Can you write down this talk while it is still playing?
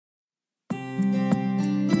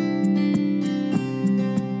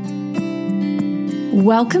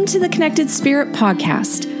Welcome to the Connected Spirit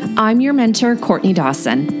podcast. I'm your mentor, Courtney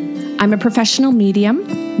Dawson. I'm a professional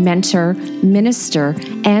medium, mentor, minister,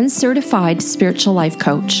 and certified spiritual life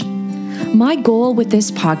coach. My goal with this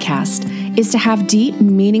podcast is to have deep,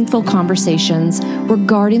 meaningful conversations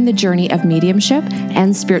regarding the journey of mediumship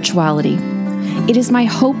and spirituality. It is my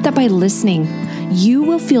hope that by listening, you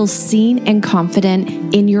will feel seen and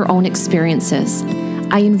confident in your own experiences.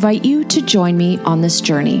 I invite you to join me on this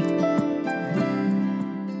journey.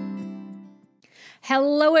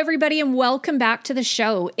 Hello, everybody, and welcome back to the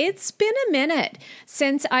show. It's been a minute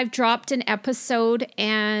since I've dropped an episode,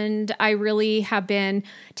 and I really have been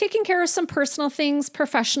taking care of some personal things,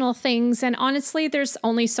 professional things, and honestly, there's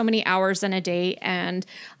only so many hours in a day, and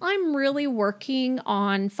I'm really working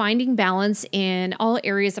on finding balance in all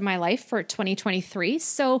areas of my life for 2023.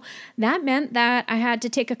 So that meant that I had to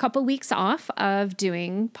take a couple weeks off of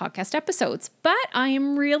doing podcast episodes, but I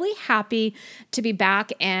am really happy to be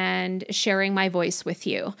back and sharing my voice with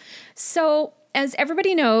you. So, as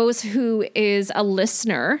everybody knows who is a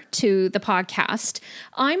listener to the podcast,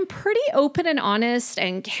 I'm pretty open and honest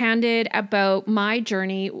and candid about my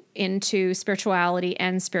journey into spirituality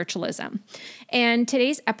and spiritualism. And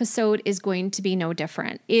today's episode is going to be no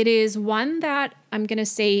different. It is one that I'm going to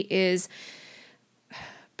say is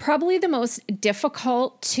probably the most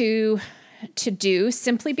difficult to do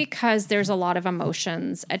simply because there's a lot of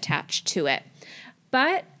emotions attached to it.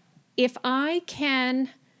 But if I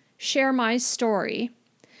can share my story,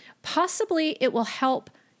 possibly it will help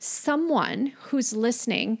someone who's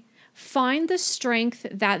listening find the strength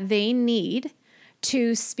that they need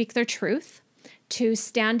to speak their truth, to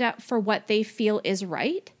stand up for what they feel is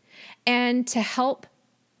right, and to help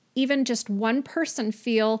even just one person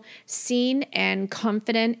feel seen and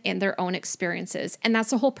confident in their own experiences. And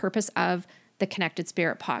that's the whole purpose of the Connected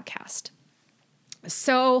Spirit podcast.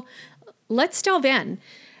 So let's delve in.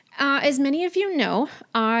 As many of you know,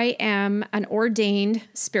 I am an ordained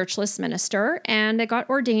spiritualist minister, and I got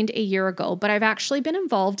ordained a year ago, but I've actually been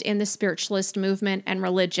involved in the spiritualist movement and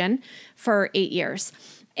religion for 8 years.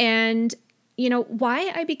 And,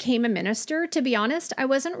 why I became a minister, to be honest, I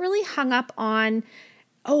wasn't really hung up on,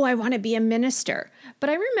 I want to be a minister.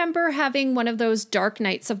 But I remember having one of those dark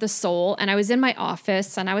nights of the soul, and I was in my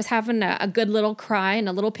office and I was having a good little cry and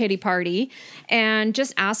a little pity party and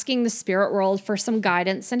just asking the spirit world for some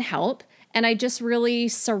guidance and help. And I just really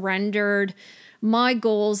surrendered my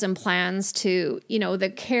goals and plans to,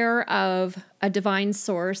 the care of a divine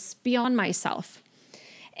source beyond myself.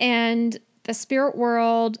 And the spirit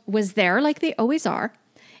world was there like they always are.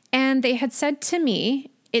 And they had said to me,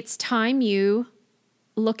 it's time you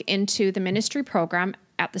look into the ministry program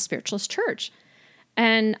at the Spiritualist Church.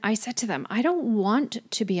 And I said to them, I don't want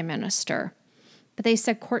to be a minister. But they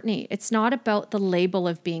said, Courtney, it's not about the label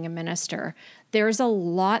of being a minister. There's a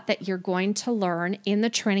lot that you're going to learn in the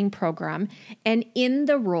training program and in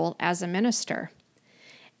the role as a minister.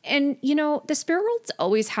 And, the spirit world's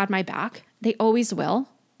always had my back. They always will.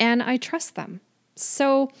 And I trust them.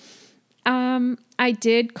 So I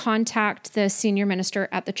did contact the senior minister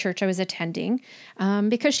at the church I was attending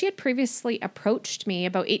because she had previously approached me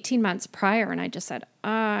about 18 months prior, and I just said,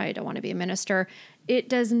 I don't want to be a minister. It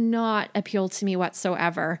does not appeal to me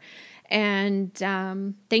whatsoever. And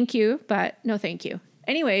thank you, but no thank you.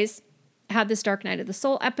 Anyways, I had this Dark Night of the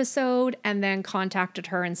Soul episode and then contacted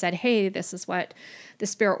her and said, hey, this is what the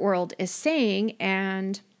spirit world is saying,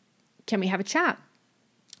 and can we have a chat?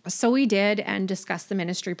 So we did and discussed the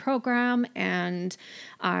ministry program, and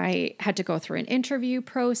I had to go through an interview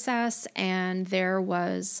process, and there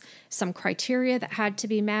was some criteria that had to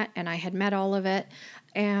be met, and I had met all of it.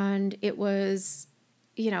 And it was,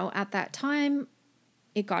 at that time,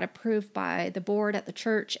 it got approved by the board at the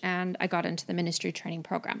church, and I got into the ministry training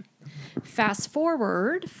program. Fast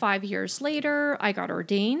forward 5 years later, I got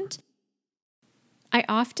ordained. I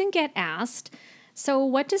often get asked, so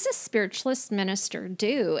what does a spiritualist minister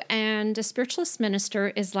do? And a spiritualist minister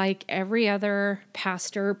is like every other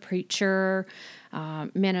pastor, preacher,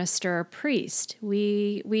 minister, priest.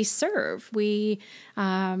 We serve. We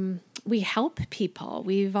help people.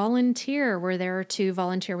 We volunteer. We're there to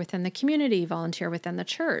volunteer within the community, volunteer within the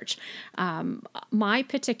church. My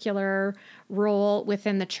particular role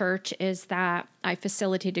within the church is that I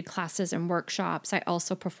facilitated classes and workshops. I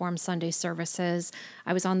also performed Sunday services.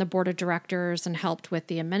 I was on the board of directors and helped with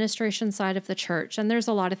the administration side of the church. And there's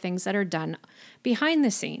a lot of things that are done behind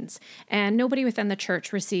the scenes. And nobody within the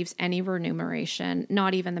church receives any remuneration,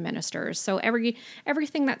 not even the ministers. So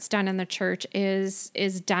everything that's done in the church is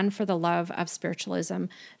done for the love of spiritualism,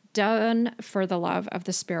 done for the love of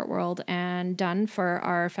the spirit world and done for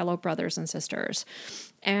our fellow brothers and sisters.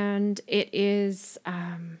 And it is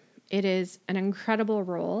an incredible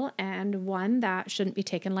role, and one that shouldn't be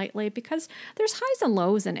taken lightly, because there's highs and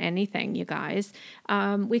lows in anything, you guys.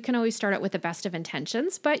 We can always start out with the best of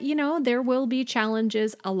intentions, but there will be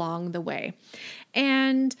challenges along the way.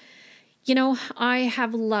 And I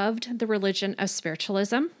have loved the religion of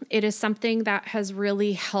spiritualism. It is something that has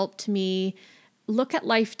really helped me look at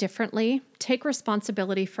life differently, take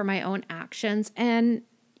responsibility for my own actions, and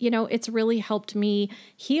it's really helped me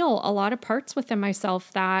heal a lot of parts within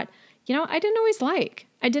myself that I didn't always like.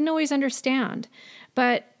 I didn't always understand.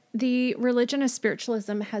 But the religion of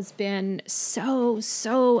spiritualism has been so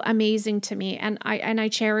amazing to me, and I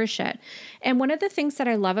cherish it. And one of the things that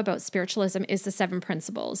I love about spiritualism is the 7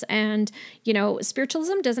 principles. And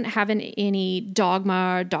spiritualism doesn't have any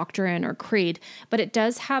dogma, doctrine, or creed, but it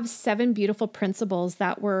does have 7 beautiful principles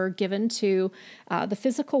that were given to the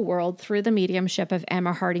physical world through the mediumship of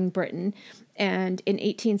Emma Harding Britten, and in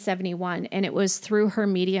 1871. And it was through her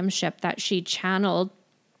mediumship that she channeled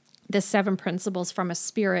the 7 principles from a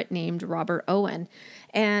spirit named Robert Owen.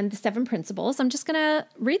 And the 7 principles, I'm just going to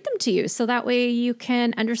read them to you so that way you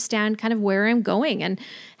can understand kind of where I'm going and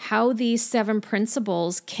how these 7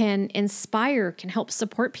 principles can inspire, can help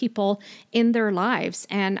support people in their lives.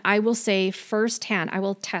 And I will say firsthand, I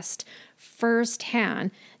will test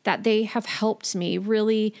firsthand that they have helped me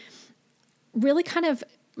really kind of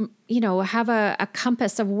have a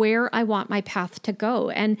compass of where I want my path to go.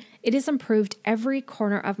 And it has improved every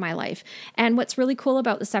corner of my life. And what's really cool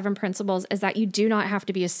about the 7 principles is that you do not have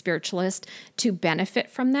to be a spiritualist to benefit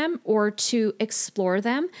from them or to explore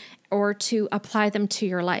them or to apply them to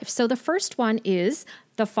your life. So the first one is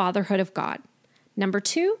the fatherhood of God. Number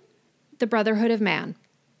 2, the brotherhood of man.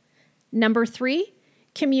 Number 3,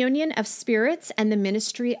 communion of spirits and the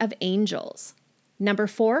ministry of angels. Number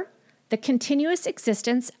 4, the continuous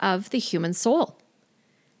existence of the human soul.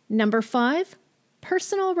 Number 5,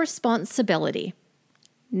 personal responsibility.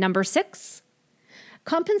 Number 6,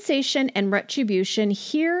 compensation and retribution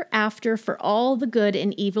hereafter for all the good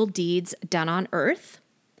and evil deeds done on earth.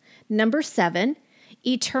 Number 7,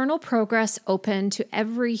 eternal progress open to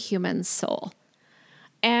every human soul.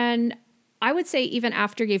 And I would say even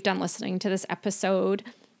after you've done listening to this episode,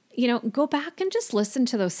 go back and just listen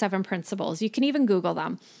to those 7 principles. You can even Google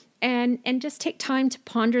them. And just take time to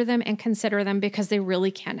ponder them and consider them, because they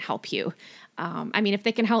really can help you. If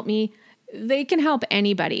they can help me, they can help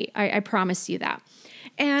anybody. I promise you that.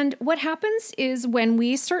 And what happens is when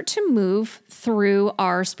we start to move through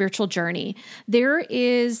our spiritual journey, there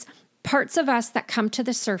is parts of us that come to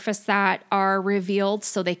the surface that are revealed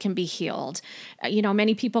so they can be healed.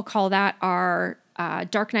 Many people call that our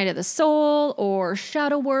dark night of the soul, or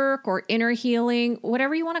shadow work, or inner healing,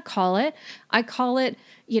 whatever you want to call it. I call it,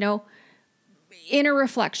 inner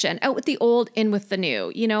reflection, out with the old, in with the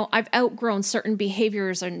new. I've outgrown certain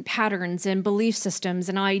behaviors and patterns and belief systems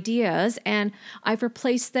and ideas, and I've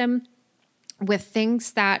replaced them with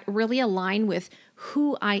things that really align with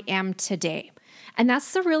who I am today. And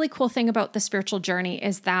that's the really cool thing about the spiritual journey,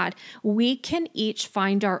 is that we can each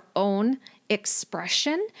find our own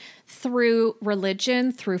expression through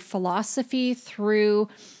religion, through philosophy, through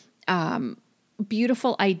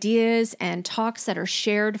beautiful ideas and talks that are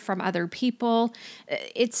shared from other people.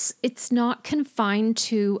 It's not confined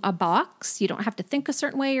to a box. You don't have to think a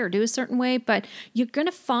certain way or do a certain way, but you're going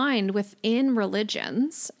to find within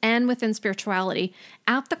religions and within spirituality,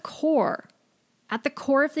 at the core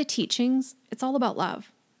of the teachings, it's all about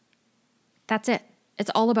love. That's it.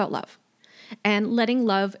 It's all about love and letting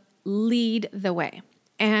love lead the way.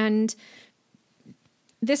 And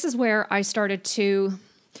this is where I started to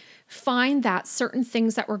find that certain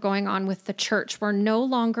things that were going on with the church were no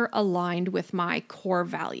longer aligned with my core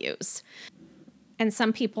values. And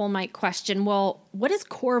some people might question, well, what does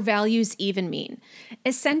core values even mean?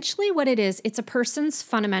 Essentially what it is, it's a person's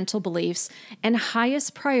fundamental beliefs and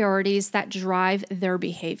highest priorities that drive their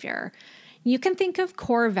behavior. You can think of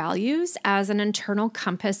core values as an internal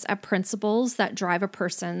compass of principles that drive a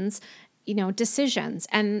person's decisions.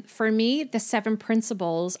 And for me, the 7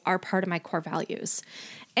 principles are part of my core values.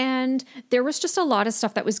 And there was just a lot of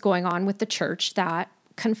stuff that was going on with the church that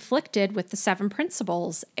conflicted with the 7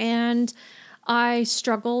 principles. And I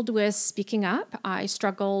struggled with speaking up. I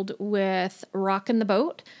struggled with rocking the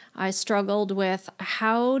boat. I struggled with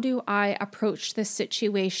how do I approach this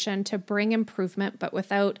situation to bring improvement, but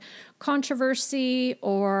without controversy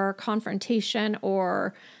or confrontation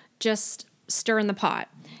or just stirring the pot.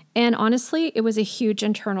 And honestly, it was a huge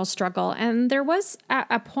internal struggle. And there was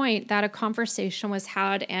a point that a conversation was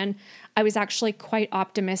had, and I was actually quite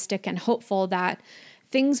optimistic and hopeful that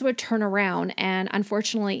things would turn around, and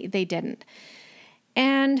unfortunately they didn't.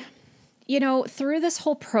 And, through this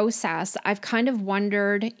whole process, I've kind of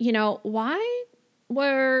wondered, why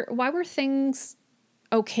were things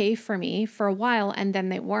okay for me for a while and then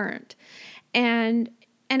they weren't? And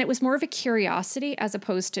it was more of a curiosity as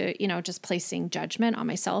opposed to, just placing judgment on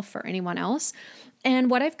myself or anyone else. And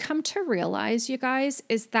what I've come to realize, you guys,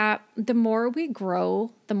 is that the more we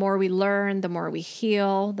grow, the more we learn, the more we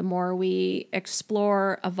heal, the more we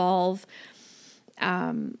explore, evolve,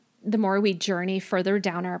 the more we journey further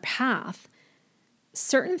down our path,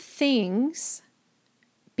 certain things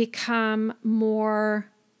become more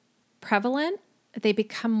prevalent, they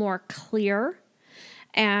become more clear,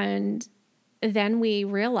 and then we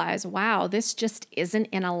realize, wow, this just isn't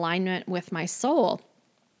in alignment with my soul.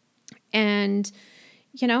 And,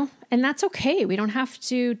 and that's okay. We don't have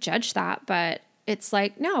to judge that, but it's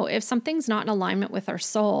like, no, if something's not in alignment with our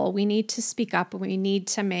soul, we need to speak up and we need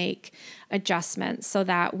to make adjustments so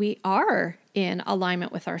that we are in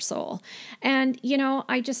alignment with our soul. And,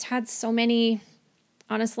 I just had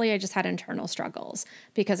honestly, I just had internal struggles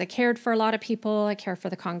because I cared for a lot of people. I cared for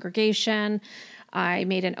the congregation. I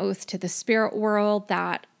made an oath to the spirit world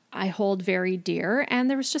that I hold very dear. And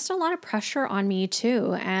there was just a lot of pressure on me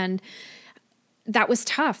too. And that was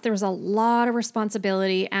tough. There was a lot of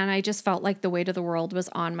responsibility, and I just felt like the weight of the world was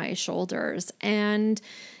on my shoulders. And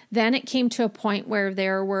then it came to a point where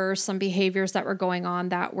there were some behaviors that were going on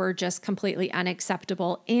that were just completely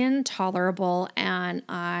unacceptable, intolerable, and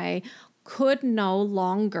I could no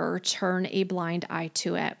longer turn a blind eye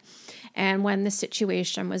to it. And when the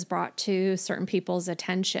situation was brought to certain people's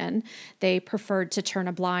attention, they preferred to turn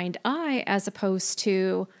a blind eye as opposed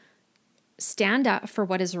to stand up for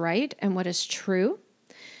what is right and what is true,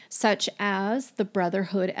 such as the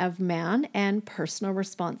brotherhood of man and personal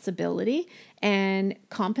responsibility and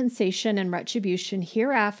compensation and retribution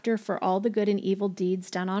hereafter for all the good and evil deeds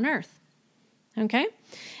done on earth. Okay?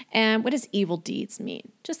 And what does evil deeds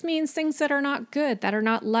mean? Just means things that are not good, that are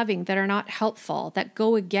not loving, that are not helpful, that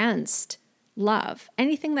go against love,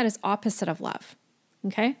 anything that is opposite of love.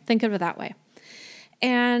 Okay? Think of it that way.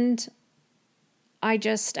 And I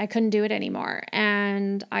couldn't do it anymore.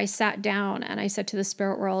 And I sat down and I said to the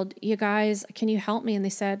spirit world, you guys, can you help me? And they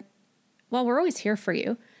said, well, we're always here for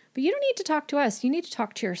you, but you don't need to talk to us. You need to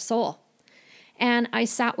talk to your soul. And I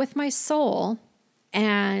sat with my soul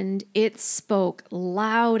and it spoke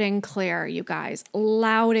loud and clear, you guys,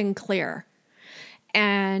 loud and clear.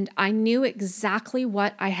 And I knew exactly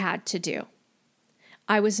what I had to do.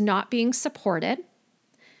 I was not being supported.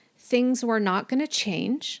 Things were not going to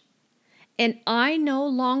change. And I no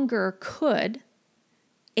longer could,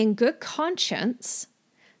 in good conscience,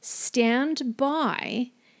 stand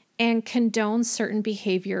by and condone certain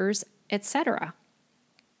behaviors, etc.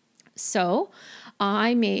 So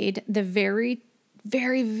I made the very,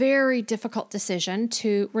 very, very difficult decision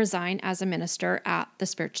to resign as a minister at the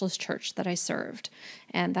spiritualist church that I served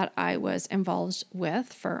and that I was involved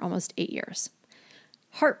with for almost 8 years.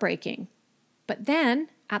 Heartbreaking. But then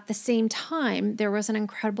at the same time, there was an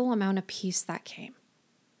incredible amount of peace that came.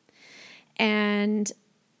 And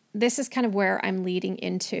this is kind of where I'm leading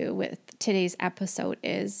into with today's episode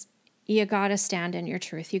is you got to stand in your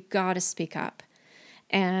truth. You got to speak up.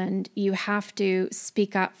 And you have to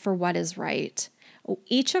speak up for what is right.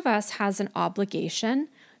 Each of us has an obligation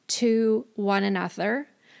to one another,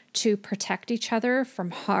 to protect each other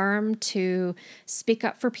from harm, to speak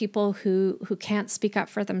up for people who can't speak up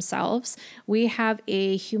for themselves. We have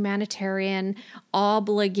a humanitarian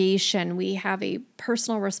obligation. We have a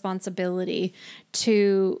personal responsibility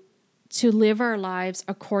to live our lives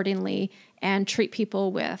accordingly and treat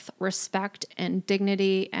people with respect and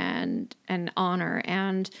dignity and honor.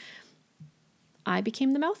 And I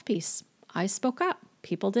became the mouthpiece. I spoke up.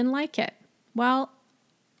 People didn't like it. Well,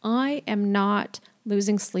 I am not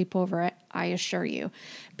losing sleep over it, I assure you,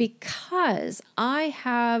 because I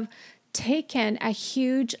have taken a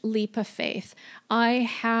huge leap of faith. I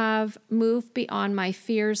have moved beyond my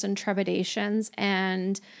fears and trepidations,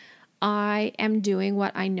 and I am doing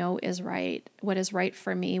what I know is right, what is right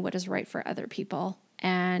for me, what is right for other people,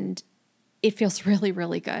 and it feels really,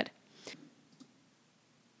 really good.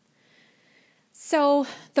 So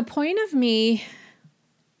the point of me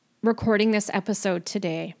recording this episode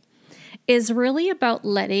today is really about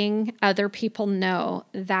letting other people know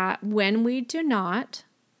that when we do not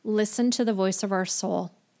listen to the voice of our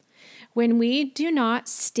soul, when we do not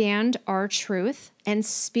stand our truth and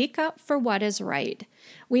speak up for what is right,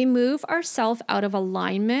 we move ourselves out of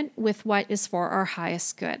alignment with what is for our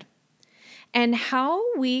highest good. And how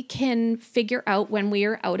we can figure out when we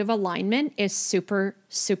are out of alignment is super,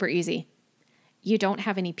 super easy. You don't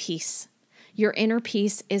have any peace. Your inner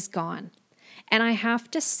peace is gone. And I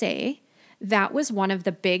have to say, that was one of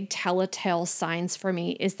the big telltale signs for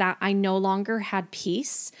me, is that I no longer had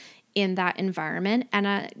peace in that environment, and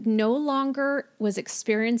I no longer was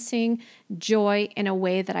experiencing joy in a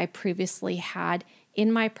way that I previously had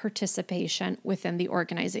in my participation within the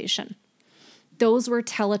organization. Those were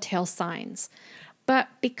telltale signs. But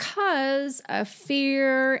because of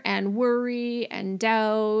fear and worry and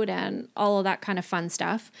doubt and all of that kind of fun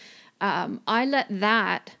stuff, I let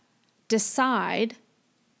that decide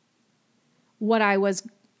what I was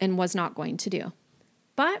and was not going to do.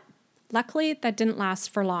 But luckily, that didn't last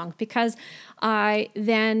for long, because I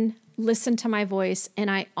then listened to my voice and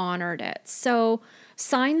I honored it. So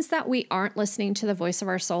signs that we aren't listening to the voice of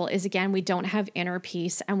our soul is, again, we don't have inner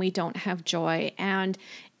peace and we don't have joy. And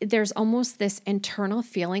there's almost this internal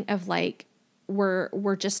feeling of like,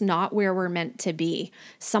 we're just not where we're meant to be.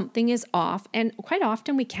 Something is off. And quite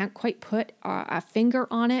often we can't quite put a finger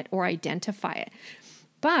on it or identify it.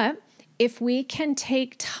 But if we can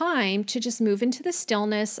take time to just move into the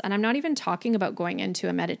stillness, and I'm not even talking about going into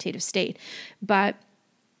a meditative state, but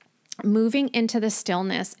moving into the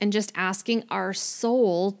stillness and just asking our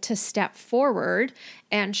soul to step forward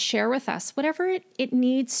and share with us whatever it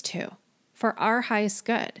needs to for our highest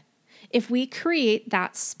good. If we create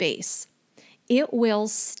that space, it will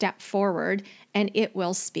step forward and it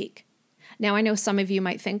will speak. Now, I know some of you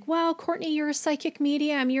might think, well, Courtney, you're a psychic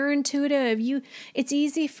medium, you're intuitive, it's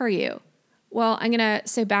easy for you. Well, I'm going to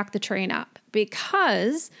say back the train up,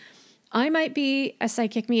 because I might be a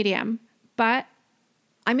psychic medium, but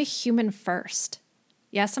I'm a human first.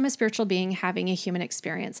 Yes, I'm a spiritual being having a human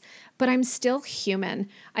experience, but I'm still human.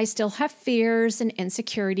 I still have fears and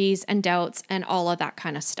insecurities and doubts and all of that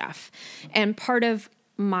kind of stuff. And part of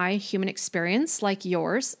my human experience, like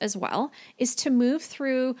yours as well, is to move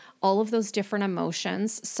through all of those different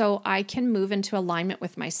emotions so I can move into alignment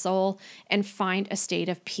with my soul and find a state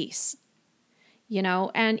of peace.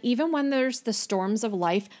 And even when there's the storms of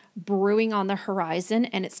life brewing on the horizon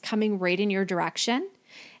and it's coming right in your direction,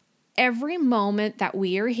 every moment that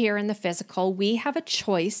we are here in the physical, we have a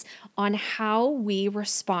choice on how we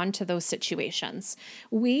respond to those situations.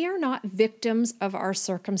 We are not victims of our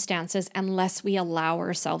circumstances unless we allow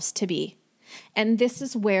ourselves to be. And this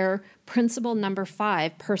is where principle number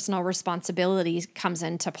 5, personal responsibility, comes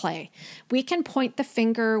into play. We can point the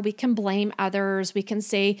finger, we can blame others, we can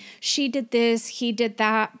say, she did this, he did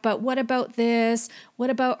that, but what about this? What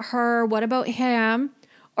about her? What about him?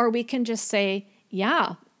 Or we can just say,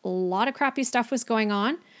 yeah, a lot of crappy stuff was going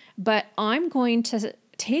on, but I'm going to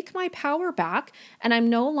take my power back and I'm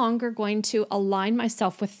no longer going to align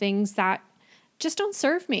myself with things that just don't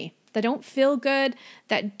serve me, that don't feel good,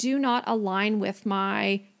 that do not align with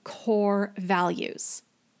my core values.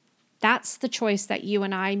 That's the choice that you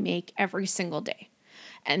and I make every single day.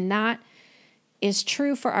 And that is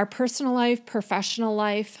true for our personal life, professional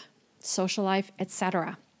life, social life,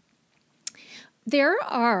 etc. There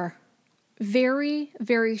are very,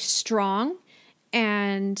 very strong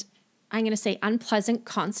and I'm going to say unpleasant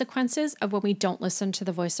consequences of when we don't listen to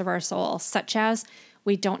the voice of our soul, such as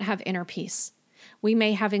we don't have inner peace. We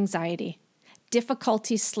may have anxiety,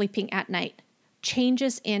 difficulty sleeping at night,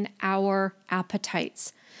 changes in our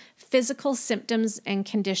appetites, physical symptoms and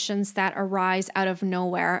conditions that arise out of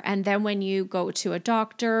nowhere. And then when you go to a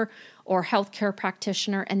doctor or healthcare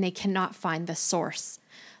practitioner and they cannot find the source.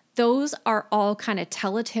 Those are all kind of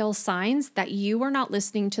telltale signs that you are not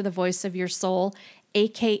listening to the voice of your soul,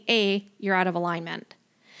 aka you're out of alignment.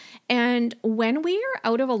 And when we are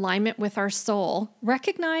out of alignment with our soul,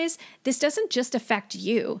 recognize this doesn't just affect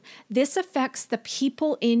you. This affects the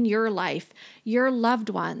people in your life, your loved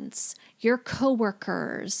ones, your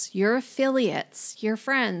coworkers, your affiliates, your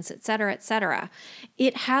friends, etc., etc.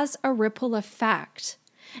 It has a ripple effect.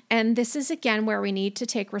 And this is, again, where we need to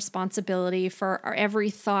take responsibility for our every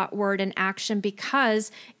thought, word, and action, because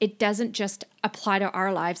it doesn't just apply to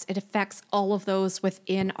our lives. It affects all of those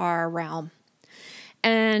within our realm.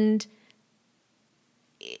 And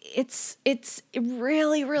it's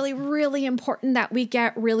really, really, really important that we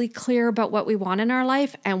get really clear about what we want in our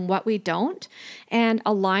life and what we don't, and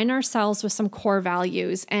align ourselves with some core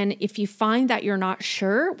values. And if you find that you're not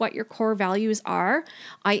sure what your core values are,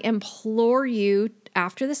 I implore you,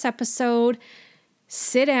 after this episode,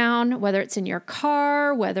 sit down, whether it's in your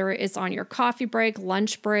car, whether it's on your coffee break,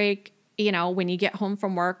 lunch break, when you get home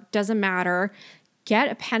from work, doesn't matter.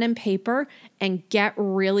 Get a pen and paper and get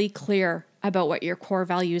really clear about what your core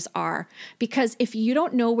values are. Because if you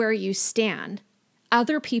don't know where you stand,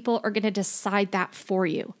 Other people are going to decide that for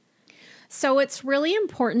you. So it's really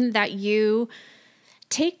important that you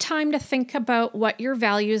take time to think about what your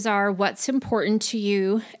values are, what's important to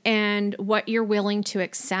you, and what you're willing to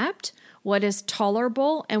accept, what is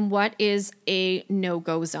tolerable, and what is a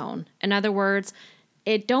no-go zone. In other words,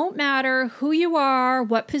 it don't matter who you are,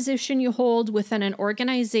 what position you hold within an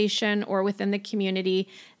organization or within the community.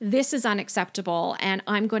 This is unacceptable, and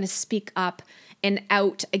I'm going to speak up and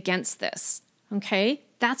out against this. Okay?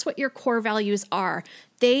 That's what your core values are.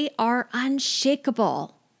 They are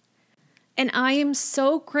unshakable. And I am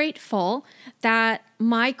so grateful that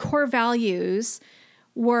my core values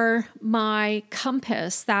were my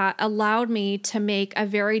compass that allowed me to make a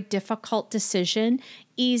very difficult decision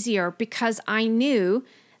easier, because I knew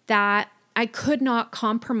that I could not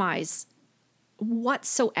compromise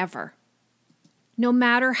whatsoever. No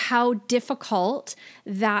matter how difficult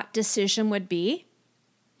that decision would be,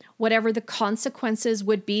 whatever the consequences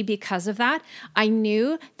would be because of that, I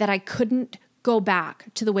knew that I couldn't go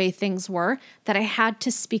back to the way things were, that I had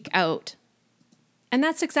to speak out. And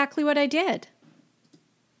that's exactly what I did.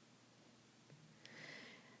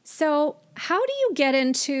 So, how do you get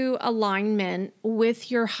into alignment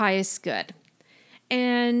with your highest good?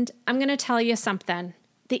 And I'm going to tell you something.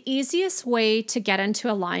 The easiest way to get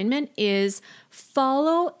into alignment is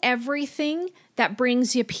follow everything that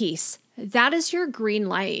brings you peace. That is your green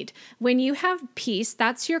light. When you have peace,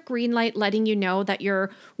 that's your green light letting you know that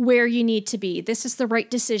you're where you need to be. This is the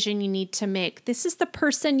right decision you need to make. This is the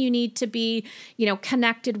person you need to be,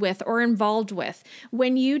 connected with or involved with.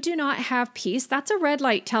 When you do not have peace, that's a red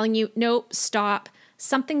light telling you, nope, stop.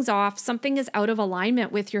 Something's off. Something is out of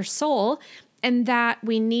alignment with your soul, and that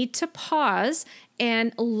we need to pause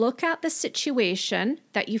and look at the situation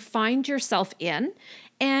that you find yourself in.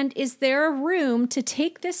 And is there a room to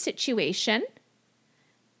take this situation,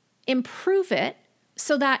 improve it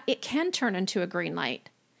so that it can turn into a green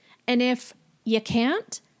light? And if you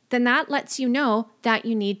can't, then that lets you know that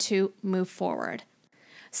you need to move forward.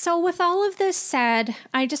 So with all of this said,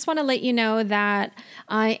 I just want to let you know that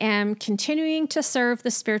I am continuing to serve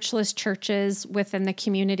the spiritualist churches within the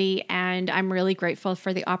community, and I'm really grateful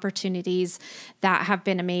for the opportunities that have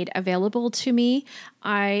been made available to me.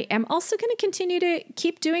 I am also going to continue to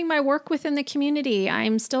keep doing my work within the community.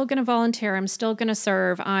 I'm still going to volunteer. I'm still going to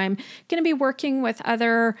serve. I'm going to be working with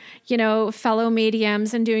other, fellow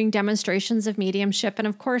mediums and doing demonstrations of mediumship. And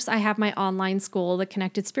of course, I have my online school, the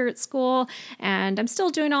Connected Spirit School, and I'm still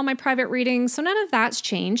doing all my private readings. So none of that's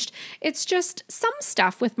changed. It's just some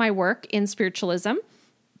stuff with my work in spiritualism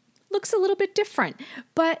looks a little bit different,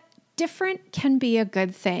 but different can be a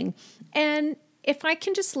good thing. And if I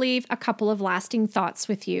can just leave a couple of lasting thoughts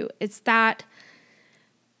with you, it's that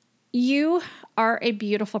you are a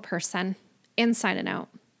beautiful person inside and out,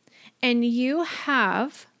 and you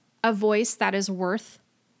have a voice that is worth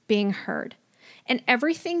being heard. And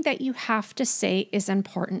everything that you have to say is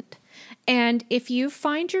important. And if you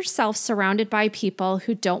find yourself surrounded by people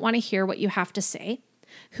who don't want to hear what you have to say,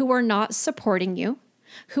 who are not supporting you,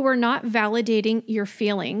 who are not validating your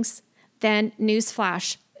feelings, then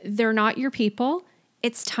newsflash, they're not your people.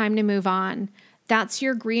 It's time to move on. That's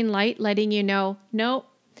your green light letting you know, no,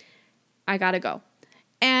 I gotta go.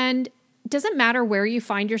 And it doesn't matter where you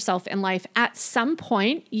find yourself in life. At some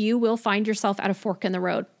point, you will find yourself at a fork in the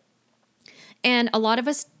road. And a lot of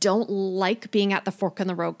us don't like being at the fork in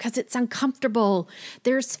the road because it's uncomfortable.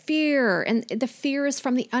 There's fear, and the fear is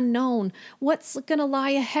from the unknown. What's going to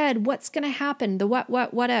lie ahead? What's going to happen? The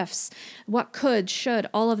what ifs, what could, should,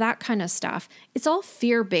 all of that kind of stuff. It's all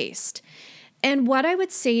fear-based. And what I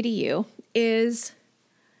would say to you is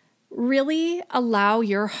really allow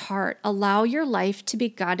your heart, allow your life to be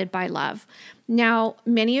guided by love. Now,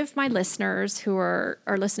 many of my listeners who are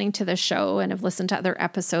listening to this show and have listened to other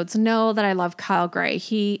episodes know that I love Kyle Gray.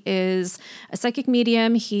 He is a psychic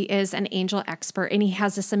medium. He is an angel expert, and he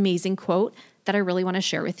has this amazing quote that I really want to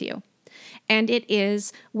share with you. And it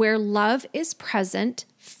is, where love is present,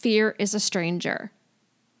 fear is a stranger.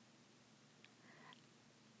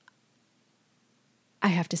 I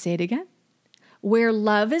have to say it again. Where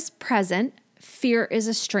love is present, fear is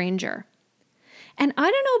a stranger. And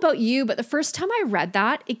I don't know about you, but the first time I read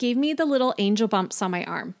that, it gave me the little angel bumps on my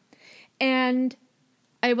arm. And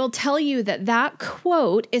I will tell you that that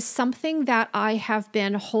quote is something that I have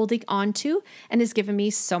been holding on to and has given me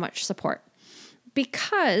so much support.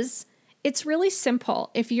 Because it's really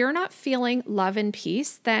simple. If you're not feeling love and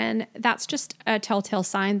peace, then that's just a telltale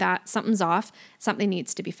sign that something's off, something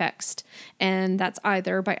needs to be fixed. And that's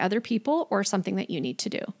either by other people or something that you need to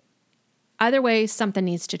do. Either way, something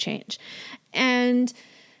needs to change. And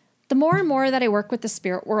The more and more that I work with the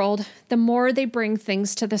spirit world, the more they bring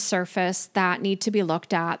things to the surface that need to be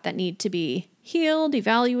looked at, that need to be healed,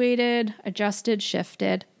 evaluated, adjusted,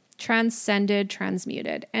 shifted, transcended,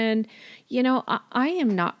 transmuted. And, I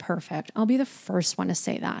am not perfect. I'll be the first one to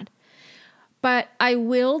say that. But I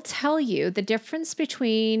will tell you the difference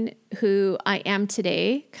between who I am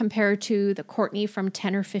today compared to the Courtney from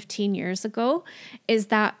 10 or 15 years ago is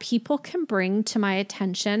that people can bring to my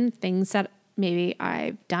attention things that maybe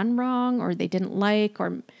I've done wrong or they didn't like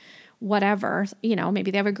or whatever,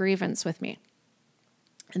 maybe they have a grievance with me.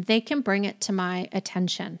 They can bring it to my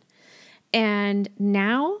attention. And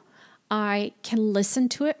now I can listen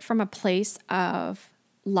to it from a place of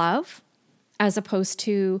love as opposed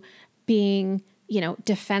to being,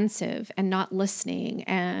 defensive and not listening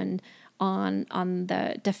and on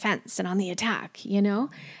the defense and on the attack,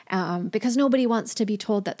 because nobody wants to be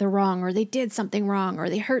told that they're wrong or they did something wrong or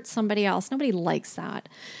they hurt somebody else. Nobody likes that.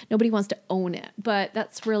 Nobody wants to own it. But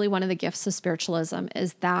that's really one of the gifts of spiritualism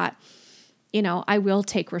is that, I will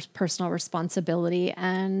take personal responsibility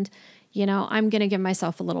and, I'm going to give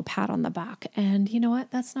myself a little pat on the back. And you know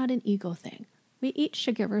what? That's not an ego thing. We each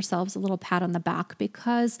should give ourselves a little pat on the back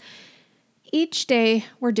because each day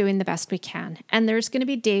we're doing the best we can. And there's going to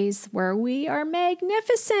be days where we are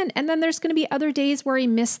magnificent. And then there's going to be other days where we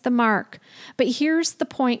miss the mark. But here's the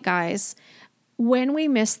point, guys. When we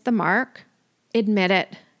miss the mark, admit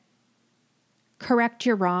it. Correct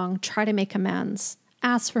your wrong. Try to make amends.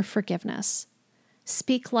 Ask for forgiveness.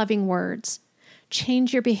 Speak loving words.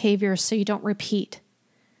 Change your behavior so you don't repeat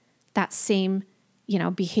that same,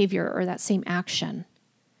 behavior or that same action.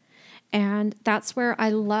 And that's where I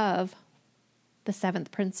love the 7th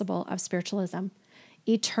principle of spiritualism,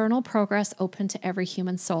 eternal progress open to every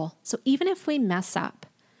human soul. So even if we mess up,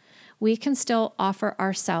 we can still offer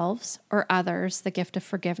ourselves or others the gift of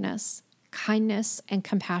forgiveness, kindness, and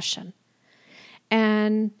compassion.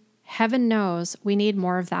 And heaven knows we need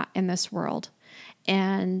more of that in this world.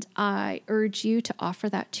 And I urge you to offer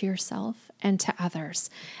that to yourself and to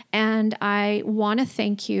others. And I want to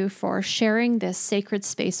thank you for sharing this sacred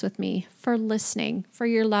space with me, for listening, for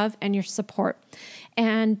your love and your support.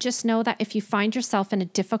 And just know that if you find yourself in a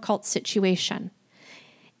difficult situation,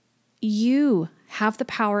 you have the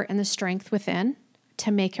power and the strength within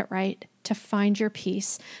to make it right, to find your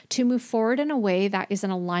peace, to move forward in a way that is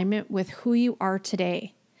in alignment with who you are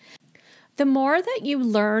today. The more that you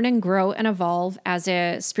learn and grow and evolve as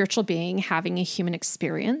a spiritual being having a human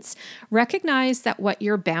experience, recognize that what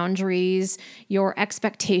your boundaries, your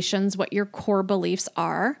expectations, what your core beliefs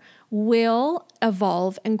are, will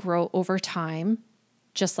evolve and grow over time,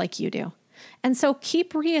 just like you do. And so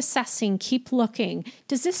keep reassessing, keep looking.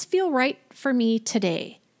 Does this feel right for me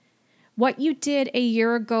today? What you did a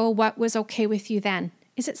year ago, what was okay with you then?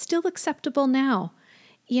 Is it still acceptable now?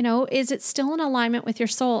 Is it still in alignment with your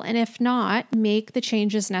soul? And if not, make the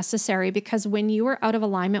changes necessary, because when you are out of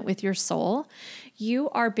alignment with your soul, you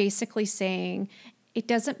are basically saying, it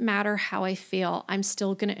doesn't matter how I feel, I'm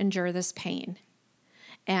still going to endure this pain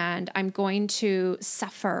and I'm going to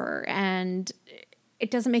suffer, and it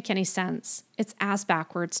doesn't make any sense. It's ass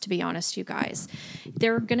backwards, to be honest, you guys.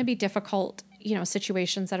 There are going to be difficult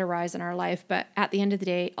situations that arise in our life, but at the end of the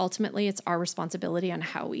day, ultimately it's our responsibility on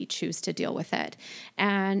how we choose to deal with it.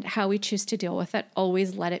 And how we choose to deal with it,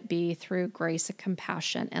 always let it be through grace and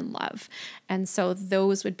compassion and love. And so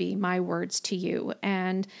those would be my words to you.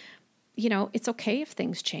 And, it's okay if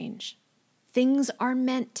things change. Things are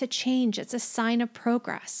meant to change. It's a sign of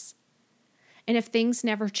progress. And if things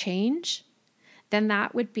never change, then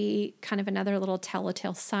that would be kind of another little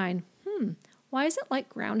telltale sign. Why is it like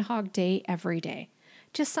Groundhog Day every day?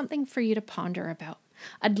 Just something for you to ponder about.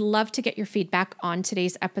 I'd love to get your feedback on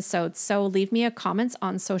today's episode. So leave me a comment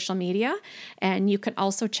on social media. And you can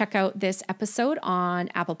also check out this episode on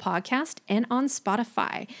Apple Podcast and on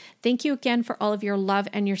Spotify. Thank you again for all of your love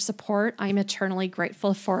and your support. I'm eternally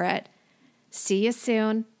grateful for it. See you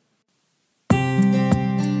soon.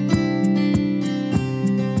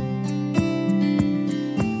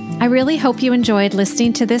 I really hope you enjoyed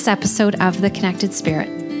listening to this episode of The Connected Spirit.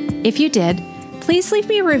 If you did, please leave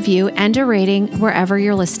me a review and a rating wherever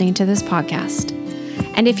you're listening to this podcast.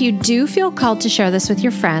 And if you do feel called to share this with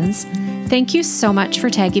your friends, thank you so much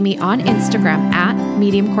for tagging me on Instagram at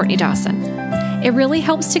Medium Courtney Dawson. It really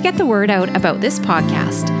helps to get the word out about this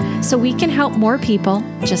podcast so we can help more people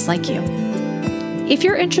just like you. If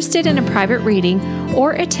you're interested in a private reading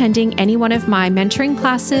or attending any one of my mentoring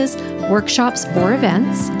classes, workshops, or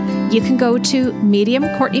events, you can go to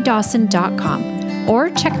mediumcourtneydawson.com or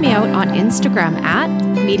check me out on Instagram at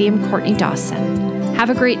Medium Courtney Dawson. Have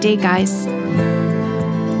a great day, guys.